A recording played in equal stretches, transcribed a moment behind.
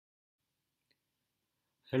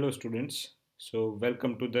Hello students. So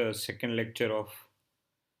welcome to the second lecture of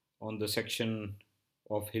on the section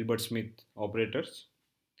of Hilbert Smith operators.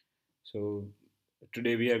 So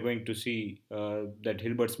today we are going to see that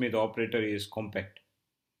Hilbert Smith operator is compact.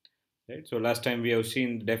 Right. So last time we have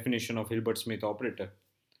seen the definition of Hilbert Smith operator.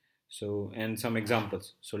 So and some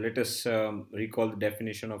examples. So let us recall the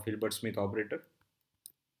definition of Hilbert Smith operator.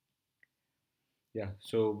 Yeah.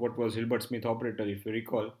 So what was Hilbert Smith operator? If you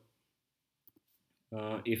recall,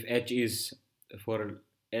 if H is for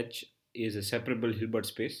H is a separable Hilbert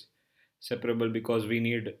space, separable because we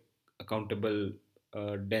need a countable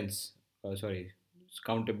dense, sorry,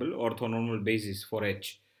 countable orthonormal basis for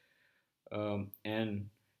H, and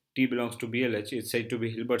T belongs to BLH. It's said to be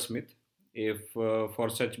Hilbert Smith if for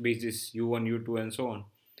such basis U1, U2, and so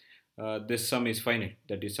on. This sum is finite,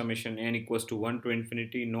 that is summation n equals to 1 to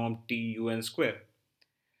infinity norm T un square.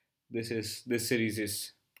 This series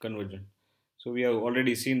is convergent. So we have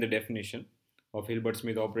already seen the definition of Hilbert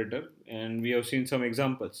Smith operator, and we have seen some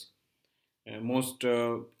examples. Most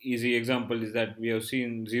easy example is that we have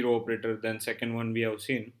seen zero operator. Then second one we have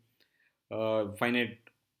seen finite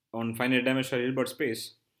on finite dimensional Hilbert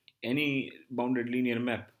space. Any bounded linear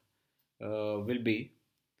map will be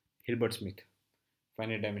Hilbert Smith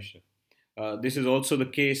finite dimensional. This is also the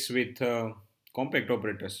case with compact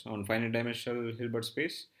operators on finite dimensional Hilbert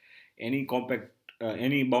space. Any compact,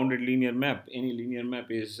 any bounded linear map, any linear map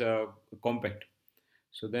is compact.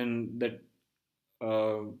 So then that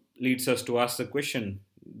uh, leads us to ask the question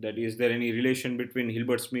that is there any relation between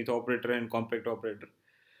Hilbert Smith operator and compact operator?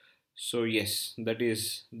 So yes, that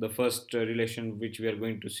is the first relation which we are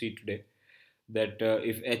going to see today. That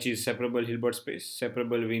if H is separable Hilbert space,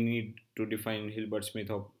 separable we need to define Hilbert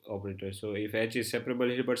Smith operator. So if H is separable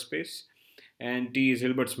Hilbert space and T is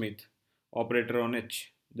Hilbert Smith operator on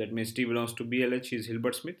H, that means T belongs to BLH is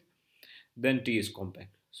Hilbert Smith, then T is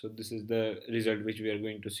compact. So this is the result which we are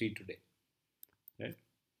going to see today. Right?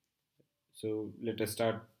 So let us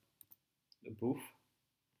start the proof.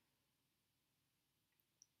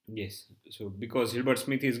 Yes, so because Hilbert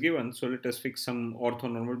Smith is given, so let us fix some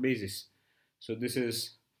orthonormal basis. So this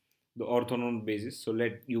is the orthonormal basis. So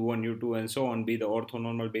let U1, U2 and so on be the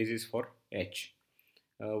orthonormal basis for H.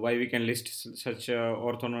 Why we can list such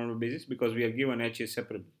orthonormal basis? Because we are given H is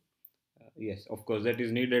separable. Yes, of course, that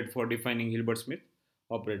is needed for defining Hilbert Smith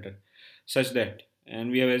operator. Such that,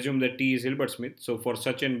 and we have assumed that T is Hilbert Smith. So for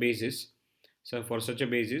such an basis,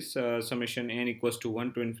 summation n equals to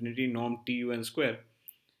 1 to infinity norm T un square,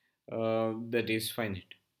 that is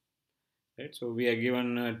finite. Right? So we are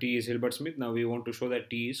given T is Hilbert Smith. Now we want to show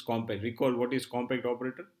that T is compact. Recall what is compact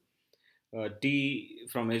operator. T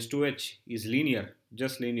from H to H is linear,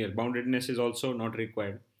 just linear. Boundedness is also not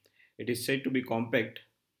required. It is said to be compact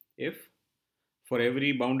if for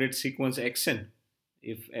every bounded sequence xn,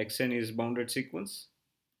 if xn is bounded sequence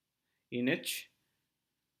in H,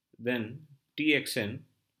 then Txn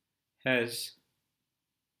has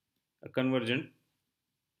a convergent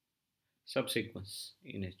subsequence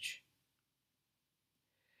in H.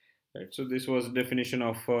 Right? So this was definition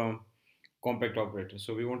of compact operator.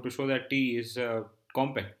 So we want to show that T is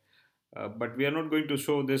compact. But we are not going to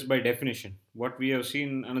show this by definition. What we have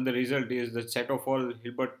seen another result is the set of all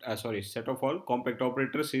set of all compact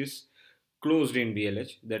operators is closed in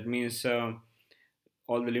BLH. That means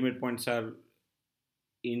all the limit points are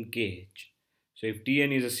in KH. So if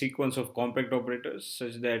Tn is a sequence of compact operators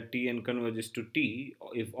such that Tn converges to T,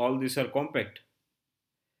 if all these are compact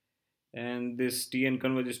and this Tn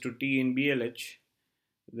converges to T in BLH,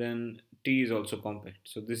 then T is also compact.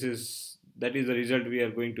 So that is the result we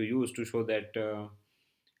are going to use to show that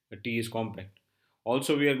T is compact.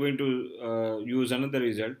 Also, we are going to use another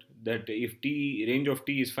result that if T range of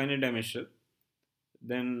T is finite dimensional,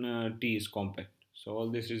 then T is compact. So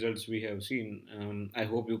all these results we have seen. I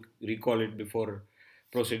hope you recall it before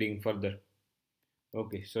proceeding further.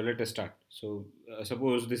 Okay, so let us start. So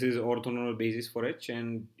suppose this is orthonormal basis for H,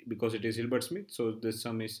 and because it is Hilbert Smith, so this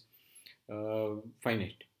sum is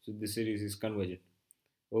finite. So this series is convergent.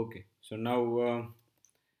 Okay, so now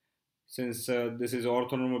since this is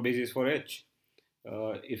orthonormal basis for H,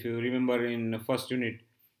 if you remember in the first unit,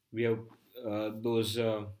 we have those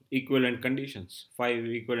equivalent conditions, 5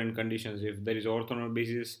 equivalent conditions. If there is orthonormal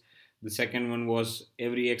basis, the second one was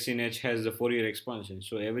every x in H has the Fourier expansion.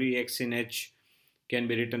 So every x in H can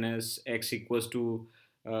be written as x equals to,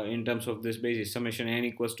 in terms of this basis, summation n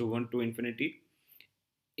equals to 1 to infinity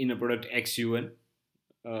in a product x un,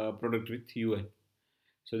 product with un.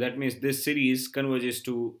 So that means this series converges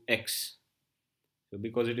to x. So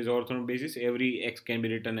because it is orthonormal basis, every x can be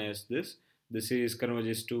written as this. The series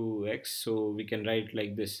converges to x, so we can write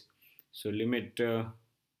like this. So limit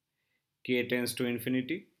k tends to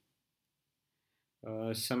infinity,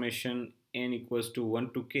 summation n equals to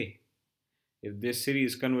 1 to k. If this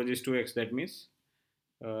series converges to x, that means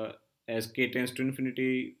uh, as k tends to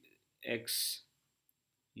infinity, x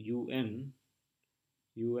un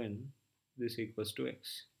this equals to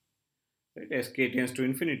x. Right? As k tends to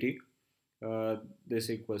infinity, uh, this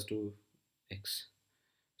equals to x.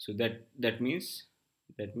 So that means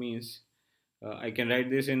I can write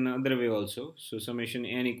this in another way also. So summation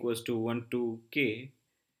n equals to 1 to k,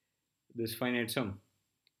 this finite sum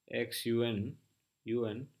x un.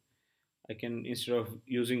 I can, instead of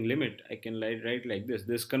using limit, I can write like this.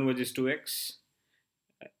 This converges to x.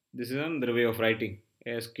 This is another way of writing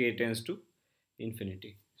as k tends to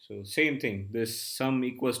infinity. So same thing. This sum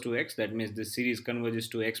equals to x. That means this series converges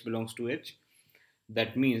to x belongs to h.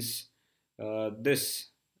 That means this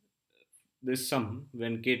sum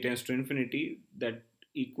when k tends to infinity, that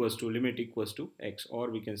equals to limit equals to x, or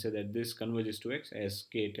we can say that this converges to x as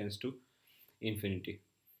k tends to infinity.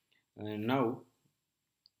 And now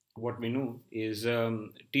what we know is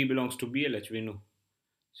t belongs to BLH, we know.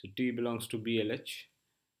 So t belongs to BLH,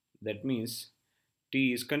 that means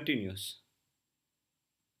t is continuous.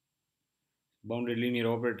 Bounded linear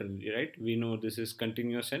operator, right? We know this is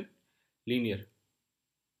continuous and linear,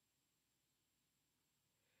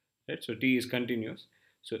 right? So t is continuous.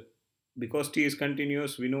 So because t is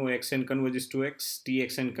continuous, we know xn converges to x,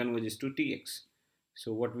 txn converges to tx.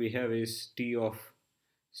 So what we have is t of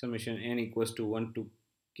summation n equals to 1 to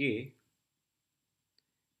k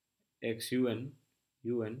x un,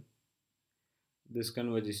 this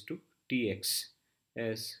converges to tx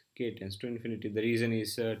as k tends to infinity. The reason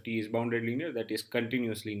is t is bounded linear, that is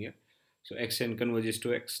continuous linear. So xn converges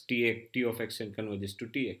to x, t of xn converges to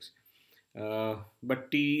tx. But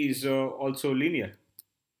t is also linear,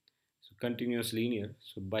 so continuous linear.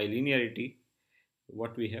 So by linearity,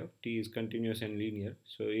 what we have, t is continuous and linear.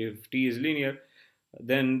 So if t is linear,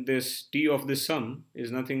 then this t of this sum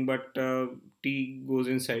is nothing but t goes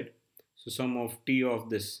inside. So sum of t of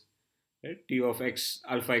this, right? T of x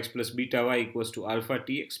alpha x plus beta y equals to alpha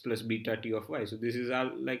tx plus beta t of y. So this is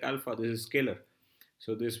like alpha, this is scalar.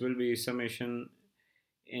 So this will be summation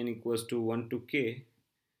n equals to 1 to k.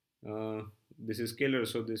 This is scalar,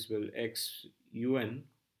 so this will x un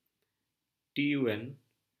tun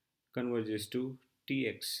converges to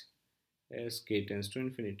tx as k tends to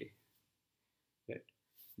infinity, right?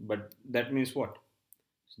 But that means what?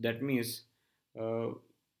 That means uh,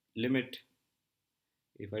 limit,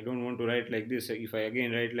 if I don't want to write like this, if I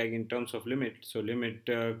again write like in terms of limit, so limit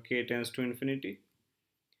k tends to infinity,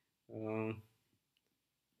 uh,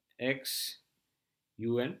 x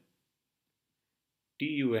un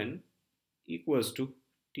tun equals to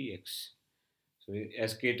tx. So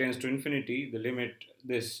as k tends to infinity, the limit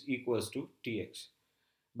this equals to tx.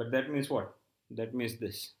 But that means what? That means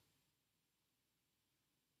this.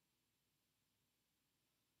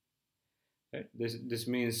 Right? This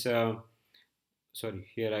means sorry,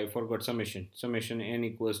 here I forgot summation. Summation n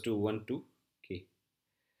equals to 1 to k.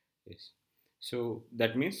 Yes. So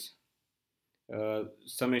that means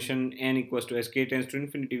summation n equals to, as k tends to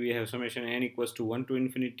infinity, we have summation n equals to 1 to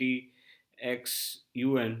infinity x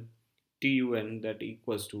un tun, that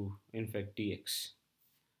equals to in fact tx,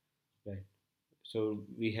 right? So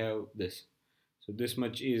we have this. So this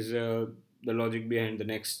much is the logic behind the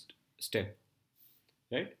next step,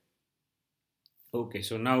 right? Okay,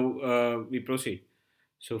 so now we proceed.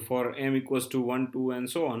 So for m equals to 1, 2 and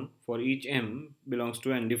so on, for each m belongs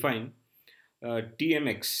to n, define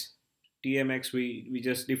tmx. Tmx, we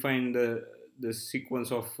just define the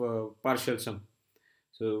sequence of partial sum.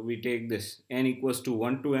 So we take this n equals to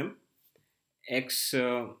 1 to m x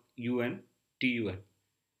un tun.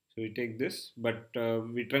 So we take this, but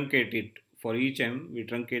we truncate it. For each m, we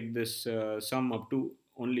truncate this sum up to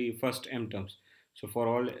only first m terms. So for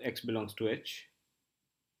all x belongs to h,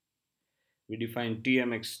 we define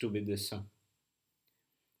tmx to be this sum.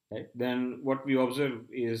 Right? Then what we observe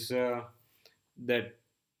is that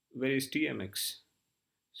where is tmx?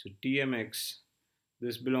 So tmx,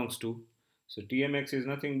 this belongs to, so tmx is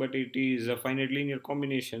nothing but it is a finite linear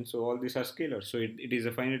combination. So all these are scalars. So it is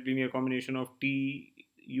a finite linear combination of t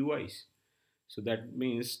ui's. So that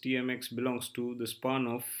means tmx belongs to the span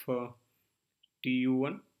of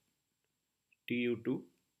tu1, tu2,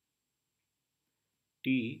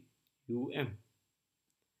 tum.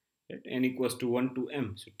 Right? N equals to 1 to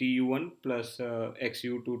m. So tu1 plus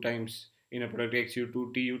xu2 times inner product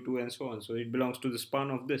xu2, tu2 and so on. So it belongs to the span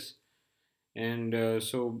of this. And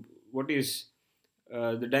so what is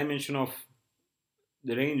the dimension of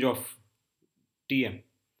the range of tm?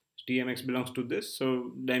 Tmx belongs to this.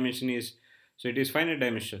 So dimension is, so it is finite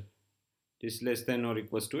dimensional. is less than or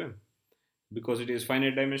equals to m. Because it is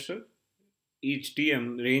finite dimensional, each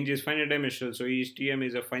Tm range is finite dimensional, so each Tm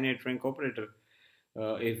is a finite rank operator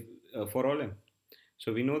if for all m.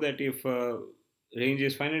 So we know that if range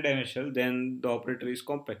is finite dimensional, then the operator is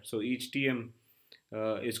compact. So each Tm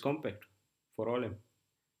is compact for all m.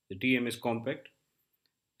 The Tm is compact.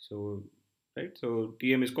 So right, so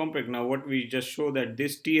Tm is compact. Now what we just show that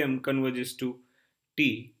this Tm converges to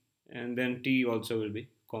T, and then T also will be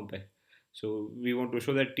compact. So we want to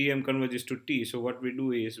show that Tm converges to T. So what we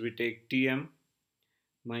do is we take Tm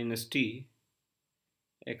minus T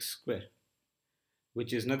x square,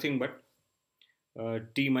 which is nothing but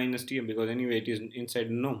T minus Tm, because anyway it is inside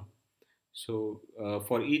norm. So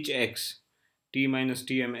for each x, T minus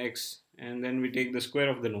Tm x, and then we take the square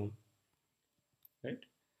of the norm, right?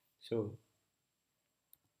 So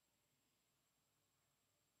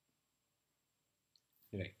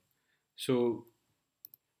right. So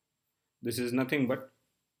this is nothing but,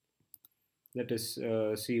 let us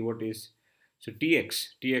see what is, so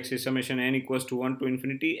tx is summation n equals to 1 to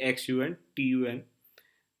infinity x un t un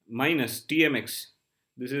minus tmx.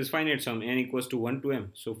 This is finite sum n equals to 1 to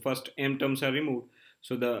m. So first m terms are removed,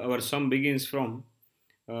 so our sum begins from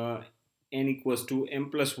n equals to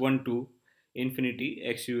m plus 1 to infinity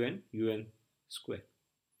x un square.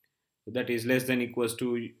 So that is less than equals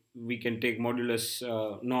to, we can take modulus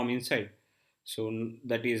norm inside. So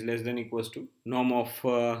that is less than equals to norm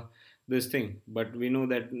of this thing. But we know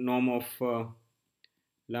that norm of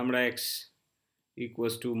lambda x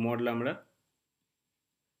equals to mod lambda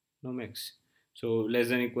norm x. So less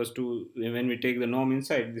than equals to, when we take the norm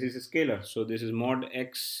inside, this is a scalar. So this is mod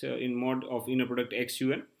x in mod of inner product x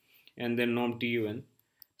un and then norm t un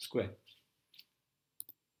square.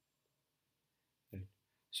 Right.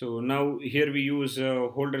 So now here we use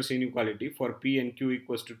Holder's inequality for p and q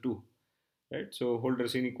equals to 2. Right. So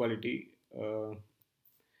Holder's inequality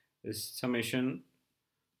is summation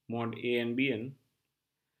mod a and bn.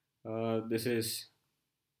 This is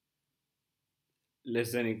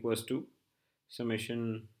less than equals to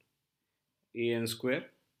summation an square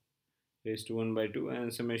raised to 1 by 2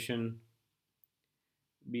 and summation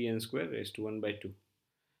bn square raised to 1 by 2.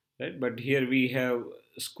 Right. But here we have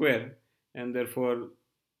square, and therefore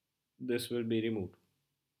this will be removed.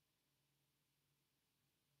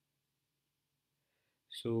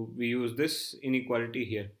 So we use this inequality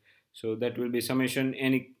here. So that will be summation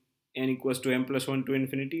n equals to m plus 1 to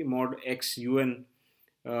infinity mod x un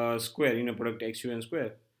square, inner product x un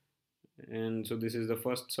square. And so this is the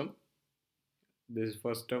first sum, this is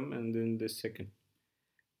first term, and then this second.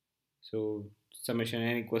 So summation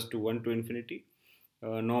n equals to 1 to infinity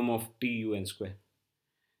norm of t un square.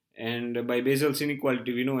 And by Basel's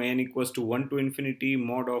inequality, we know n equals to 1 to infinity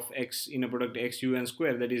mod of x inner product x un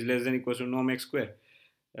square, that is less than equals to norm x square.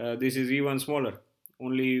 This is even smaller,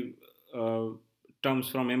 only terms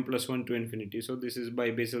from m plus 1 to infinity. So this is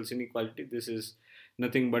by Basel's inequality. This is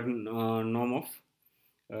nothing but norm of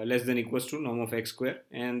less than equals to norm of x square,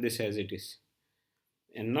 and this as it is.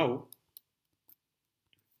 And now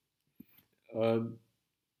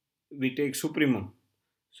we take supremum.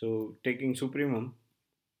 So taking supremum,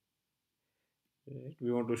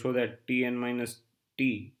 we want to show that tn minus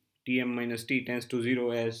tm minus t tends to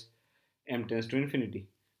 0 as m tends to infinity.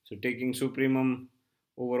 So taking supremum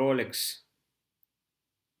over all x,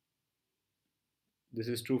 this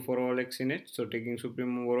is true for all x in H. So taking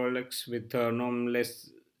supremum over all x with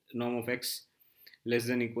norm of x less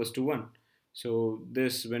than equals to 1. So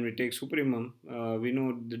this, when we take supremum, we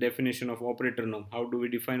know the definition of operator norm. How do we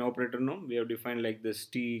define operator norm? We have defined like this: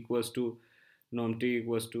 t equals to norm t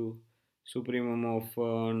equals to supremum of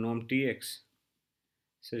norm tx,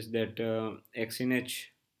 such that x in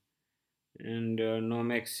H and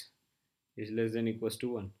norm x is less than equals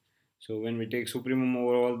to 1. So when we take supremum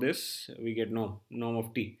over all this, we get norm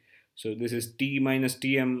of t. So this is t minus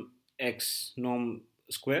tm x norm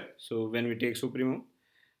square. So when we take supremum,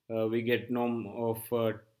 we get norm of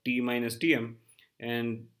t minus tm,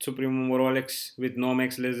 and supremum over all x with norm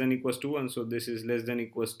x less than equals to 1. So this is less than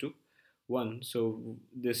equals to 1. So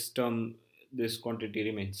this term, this quantity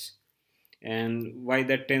remains. And why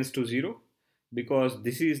that tends to 0? Because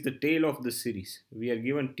this is the tail of the series. We are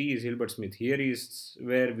given t is Hilbert Schmidt. Here is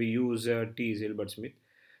where we use t is Hilbert Schmidt.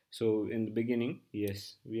 So in the beginning,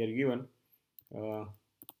 yes, we are given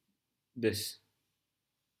this.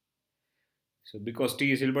 So because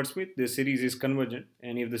t is Hilbert Schmidt, this series is convergent.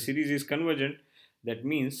 And if the series is convergent, that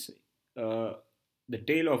means the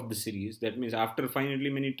tail of the series, that means after finitely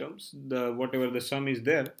many terms, whatever the sum is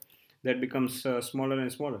there, that becomes smaller and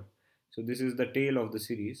smaller. So this is the tail of the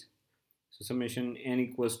series. So summation n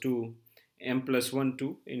equals to m plus 1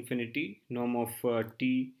 to infinity norm of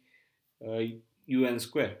t uh, un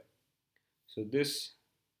square. So this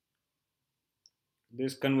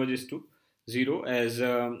converges to 0 as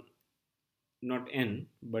not n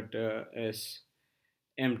but as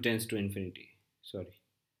m tends to infinity. Sorry,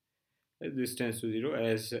 this tends to 0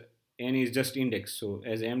 as n is just index. So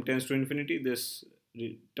as m tends to infinity,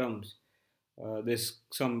 terms this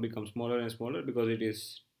sum becomes smaller and smaller because it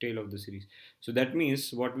is tail of the series. So that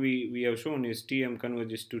means what we have shown is Tm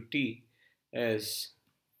converges to T as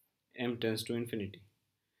m tends to infinity.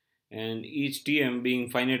 And each Tm being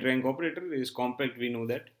finite rank operator is compact, we know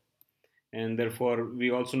that. And therefore we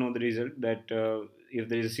also know the result that if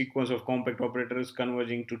there is a sequence of compact operators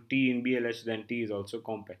converging to T in BLH, then T is also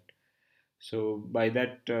compact. So by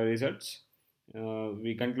that results,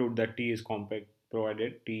 we conclude that T is compact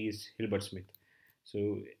provided T is Hilbert Smith.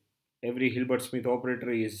 So every Hilbert Smith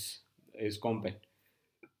operator is compact.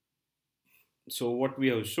 So what we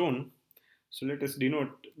have shown, so let us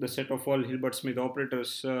denote the set of all Hilbert Smith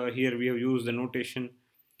operators. Here we have used the notation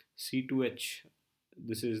C2H.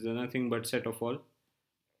 This is nothing but set of all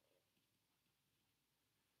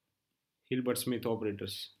Hilbert Smith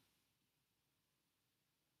operators.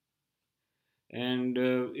 And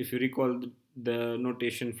if you recall the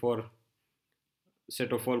notation for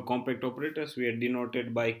set of all compact operators, we are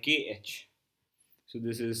denoted by KH. So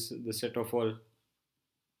this is the set of all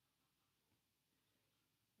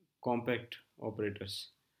compact operators.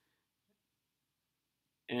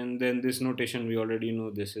 And then this notation we already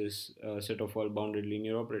know, this is a set of all bounded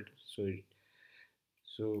linear operators.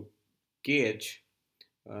 So KH,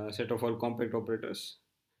 set of all compact operators,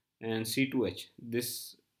 and C2H.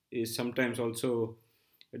 This is sometimes also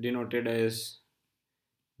denoted as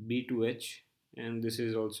B2H, and this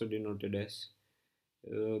is also denoted as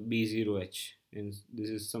B0H, and this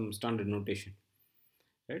is some standard notation,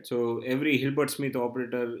 right? So every Hilbert Smith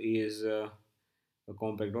operator is a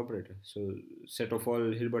compact operator. So set of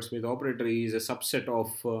all Hilbert Smith operator is a subset of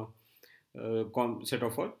set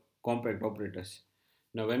of all compact operators.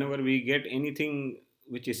 Now whenever we get anything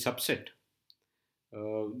which is subset,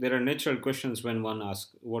 there are natural questions when one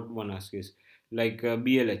asks. What one asks is like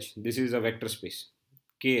BLH. This is a vector space.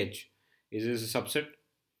 KH, is this a subset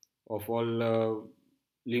of all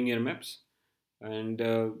linear maps? And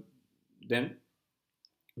then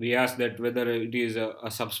we ask that whether it is a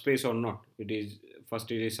subspace or not. It is first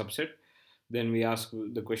it is subset. Then we ask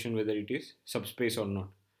the question whether it is subspace or not.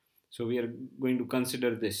 So we are going to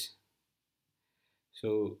consider this.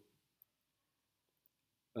 So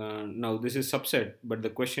now this is subset, but the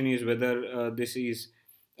question is whether this is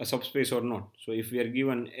a subspace or not. So if we are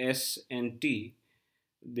given S and T,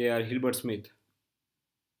 they are Hilbert Smith.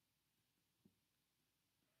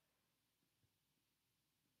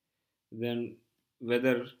 Then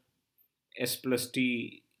whether S plus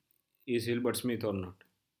T is Hilbert Smith or not.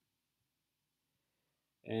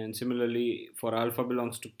 And similarly for alpha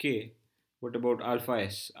belongs to K, what about alpha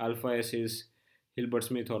S? Alpha S is Hilbert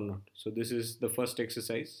Smith or not. So this is the first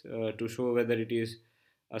exercise to show whether it is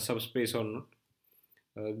a subspace or not.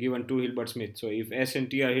 Given two Hilbert Smith. So if S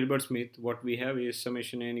and T are Hilbert Smith, what we have is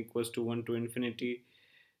summation n equals to 1 to infinity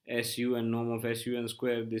SU and norm of SUN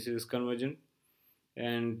square. This is convergent.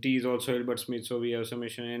 And T is also Hilbert Smith. So we have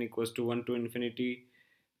summation n equals to 1 to infinity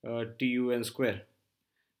TUN square.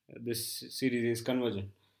 This series is convergent.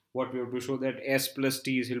 What we have to show that S plus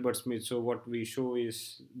T is Hilbert Smith. So what we show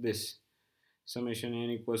is this. Summation n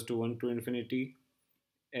equals to 1 to infinity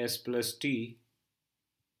S plus T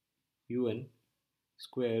UN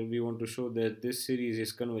square. We want to show that this series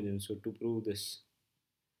is convergent. So to prove this,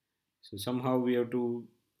 so somehow we have to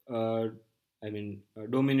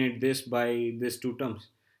dominate this by these two terms,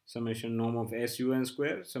 summation norm of SUN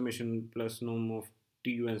square, summation plus norm of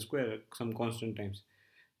TUN square, some constant times.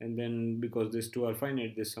 And then because these two are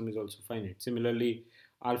finite, this sum is also finite. Similarly,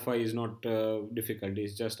 alpha is not difficult,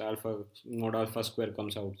 it's just alpha mod alpha square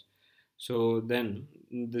comes out. So then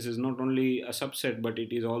this is not only a subset, but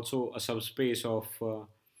it is also a subspace of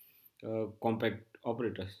compact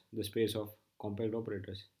operators, the space of compact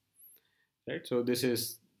operators, right? So this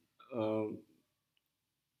is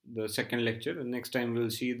the second lecture. Next time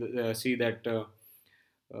we'll see that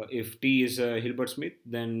if T is Hilbert Smith,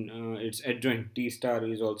 then its adjoint T star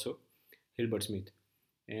is also Hilbert Smith.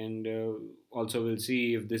 And also we'll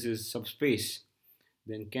see if this is subspace,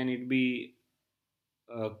 then can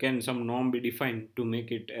some norm be defined to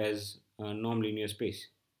make it as a norm linear space.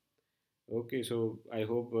 Okay, so I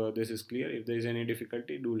hope this is clear. If there is any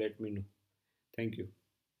difficulty, do let me know. Thank you.